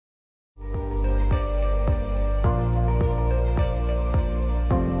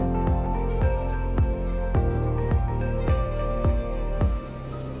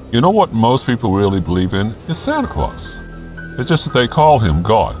You know what most people really believe in is Santa Claus. It's just that they call him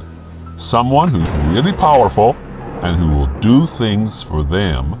God. Someone who's really powerful and who will do things for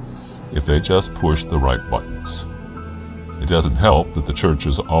them if they just push the right buttons. It doesn't help that the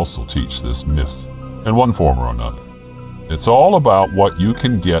churches also teach this myth in one form or another. It's all about what you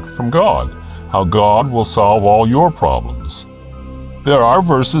can get from God, how God will solve all your problems. There are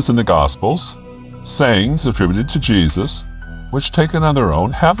verses in the Gospels, sayings attributed to Jesus, which taken on their own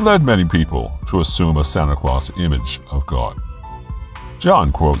have led many people to assume a Santa Claus image of God.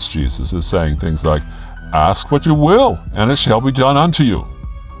 John quotes Jesus as saying things like, "Ask what you will, and it shall be done unto you."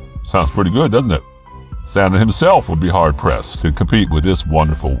 Sounds pretty good, doesn't it? Santa himself would be hard-pressed to compete with this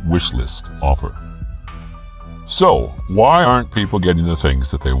wonderful wish list offer. So, why aren't people getting the things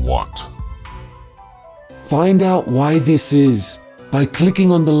that they want? Find out why this is by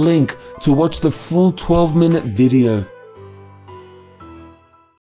clicking on the link to watch the full 12-minute video.